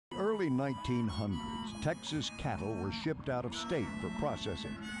early 1900s, Texas cattle were shipped out of state for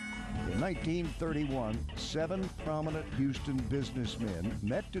processing. In 1931, 7 prominent Houston businessmen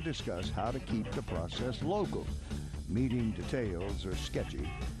met to discuss how to keep the process local. Meeting details are sketchy,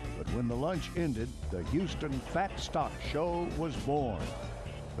 but when the lunch ended, the Houston Fat Stock Show was born.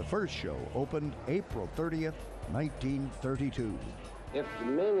 The first show opened April 30th, 1932. If the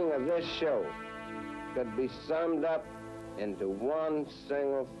meaning of this show could be summed up into one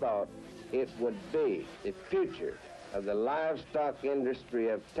single thought, it would be the future of the livestock industry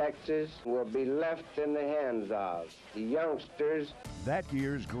of Texas will be left in the hands of the youngsters. That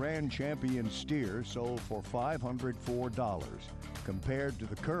year's grand champion steer sold for $504, compared to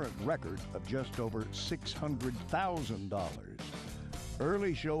the current record of just over $600,000.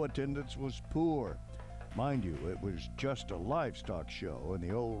 Early show attendance was poor. Mind you, it was just a livestock show in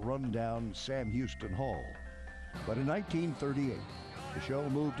the old rundown Sam Houston Hall. But in 1938, the show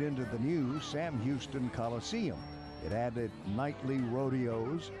moved into the new Sam Houston Coliseum. It added nightly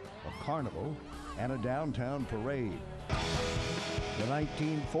rodeos, a carnival, and a downtown parade. The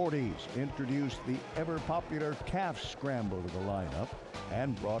 1940s introduced the ever-popular calf scramble to the lineup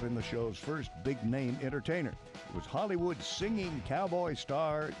and brought in the show's first big-name entertainer. It was Hollywood singing cowboy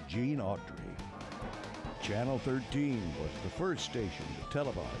star Gene Autry. Channel 13 was the first station to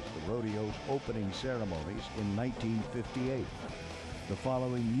televise the rodeo's opening ceremonies in 1958. The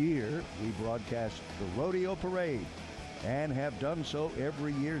following year, we broadcast the Rodeo Parade and have done so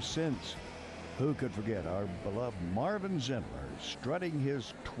every year since. Who could forget our beloved Marvin Zindler strutting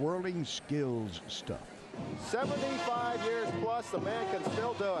his twirling skills stuff? 75 years plus, the man can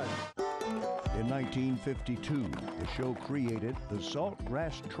still do it. In 1952, the show created the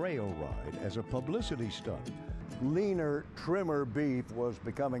Saltgrass Trail Ride as a publicity stunt. Leaner, trimmer beef was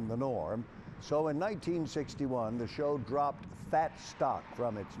becoming the norm, so in 1961, the show dropped Fat Stock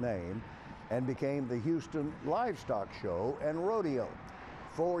from its name and became the Houston Livestock Show and Rodeo.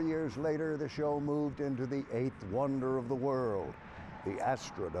 4 years later, the show moved into the 8th wonder of the world, the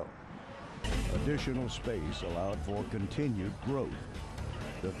Astrodome. Additional space allowed for continued growth.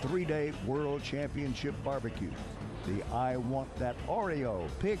 The 3-day World Championship Barbecue, the I Want That Oreo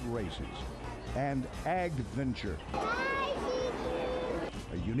pig races, and Ag Venture,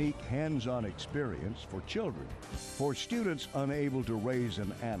 a unique hands-on experience for children. For students unable to raise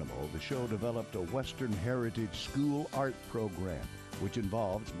an animal, the show developed a Western Heritage School art program, which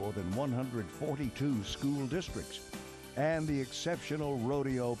involves more than 142 school districts. And the exceptional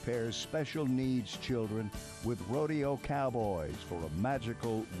rodeo pairs special needs children with rodeo cowboys for a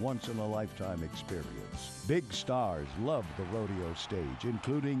magical, once-in-a-lifetime experience. Big stars loved the rodeo stage,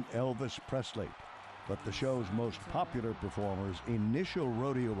 including Elvis Presley. But the show's most popular performer's initial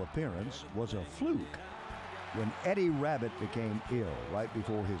rodeo appearance was a fluke. When Eddie Rabbitt became ill right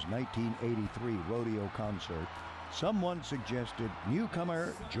before his 1983 rodeo concert, someone suggested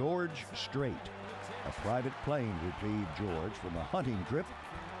newcomer George Strait. A private plane retrieved George from a hunting trip,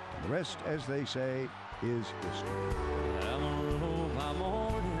 and the rest, as they say, is history.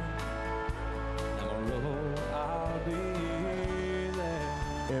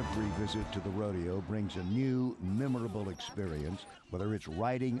 Every visit to the rodeo brings a new, memorable experience, whether it's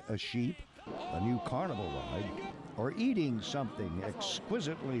riding a sheep, a new carnival ride, or eating something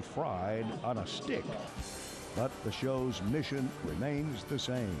exquisitely fried on a stick. But the show's mission remains the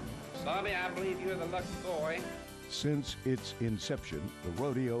same. Bobby, I believe you're the lucky boy. Since its inception, the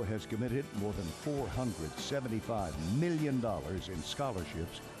rodeo has committed more than $475 million in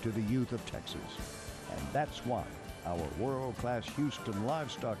scholarships to the youth of Texas. And that's why our world-class Houston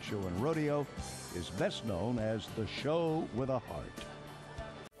Livestock Show and Rodeo is best known as the Show with a Heart.